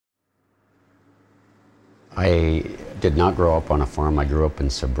I did not grow up on a farm. I grew up in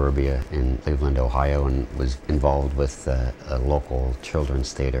suburbia in Cleveland, Ohio, and was involved with a local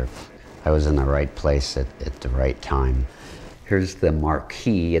children's theater. I was in the right place at the right time. Here's the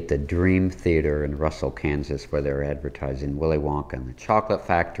marquee at the Dream Theater in Russell, Kansas, where they're advertising Willy Wonka and the Chocolate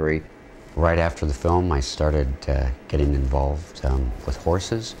Factory. Right after the film, I started getting involved with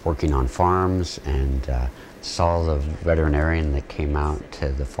horses, working on farms, and saw the veterinarian that came out to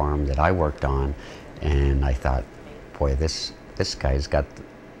the farm that I worked on, and I thought, boy, this guy's got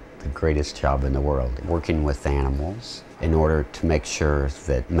the greatest job in the world, working with animals in order to make sure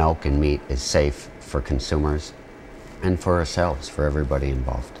that milk and meat is safe for consumers and for ourselves, for everybody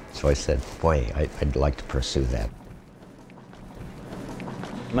involved. So I said, boy, I'd like to pursue that.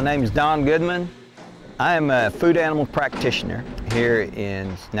 My name is Don Goodman. I am a food animal practitioner here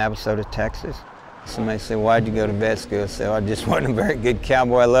in Navasota, Texas. Somebody said, why'd you go to vet school? I said, I just wasn't a very good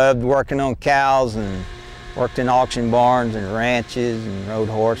cowboy. I loved working on cows and worked in auction barns and ranches and rode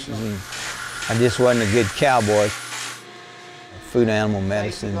horses, and I just wasn't a good cowboy. Food animal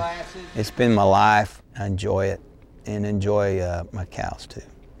medicine, it's been my life. I enjoy it and enjoy my cows too,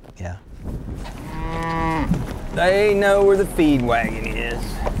 yeah. They know where the feed wagon is.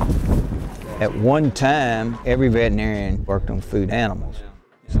 At one time, every veterinarian worked on food animals.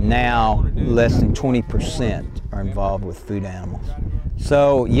 Now, less than 20% are involved with food animals.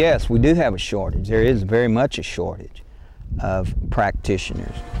 So, yes, we do have a shortage. There is very much a shortage of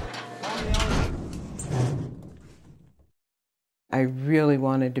practitioners. I really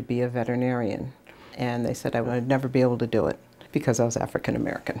wanted to be a veterinarian, and they said I would never be able to do it because I was African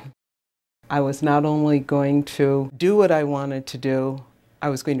American. I was not only going to do what I wanted to do, I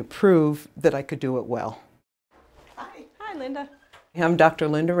was going to prove that I could do it well. Hi, Linda. I'm Dr.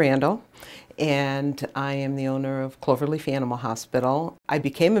 Linda Randall, and I am the owner of Cloverleaf Animal Hospital. I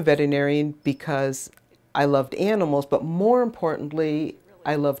became a veterinarian because I loved animals, but more importantly,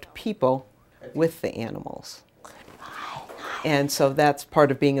 I loved people with the animals. And so that's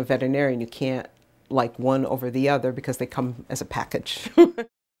part of being a veterinarian. You can't like one over the other because they come as a package.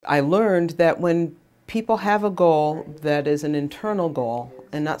 I learned that when people have a goal that is an internal goal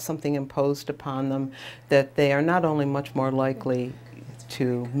and not something imposed upon them, that they are not only much more likely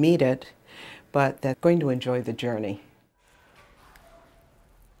to meet it, but they're going to enjoy the journey.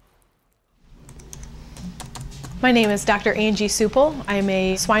 My name is Dr. Angie Supel. I'm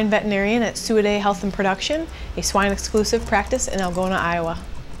a swine veterinarian at Zoetis Health and Production, a swine exclusive practice in Algona, Iowa.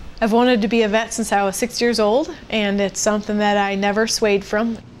 I've wanted to be a vet since I was 6 years old, and it's something that I never swayed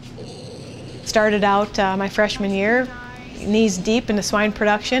from. Started out my freshman year, knees deep into swine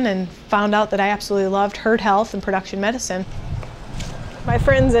production, and found out that I absolutely loved herd health and production medicine. My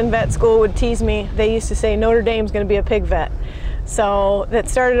friends in vet school would tease me. They used to say Notre Dame's going to be a pig vet. So that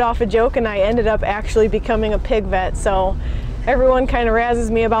started off a joke, and I ended up actually becoming a pig vet. So everyone kind of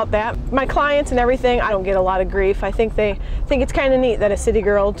razzes me about that. My clients and everything, I don't get a lot of grief. I think they think it's kind of neat that a city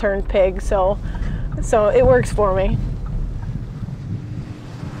girl turned pig, so it works for me.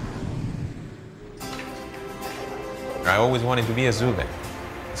 I always wanted to be a zoo vet.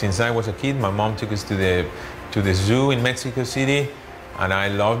 Since I was a kid, my mom took us to the zoo in Mexico City, and I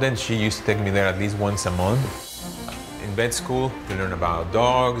loved it. She used to take me there at least once a month. In vet school, you learn about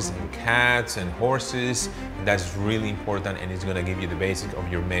dogs and cats and horses. And that's really important, and it's gonna give you the basic of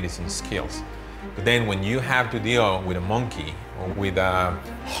your medicine skills. But then when you have to deal with a monkey or with a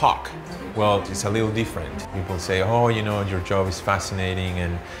hawk, well, it's a little different. People say, oh, you know, your job is fascinating,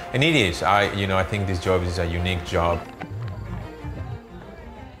 and it is. I think this job is a unique job.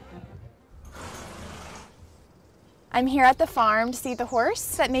 I'm here at the farm to see the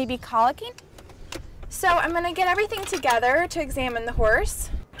horse that may be colicking. So I'm going to get everything together to examine the horse.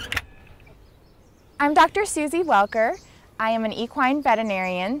 I'm Dr. Susie Welker. I am an equine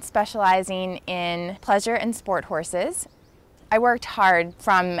veterinarian specializing in pleasure and sport horses. I worked hard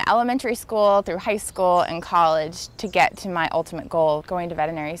from elementary school through high school and college to get to my ultimate goal, going to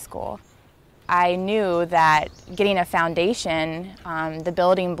veterinary school. I knew that getting a foundation, the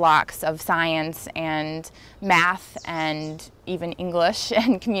building blocks of science and math and even English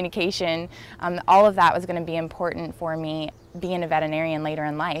and communication, all of that was going to be important for me being a veterinarian later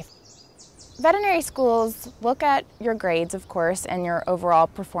in life. Veterinary schools look at your grades, of course, and your overall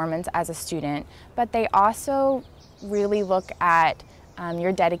performance as a student, but they also really look at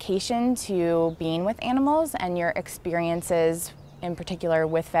your dedication to being with animals and your experiences in particular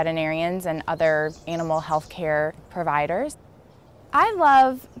with veterinarians and other animal health care providers. I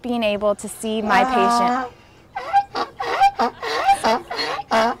love being able to see my patient.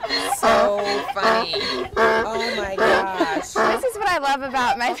 So funny. Oh my gosh. This is what what I love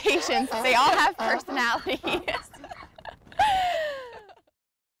about my patients. They all have personalities.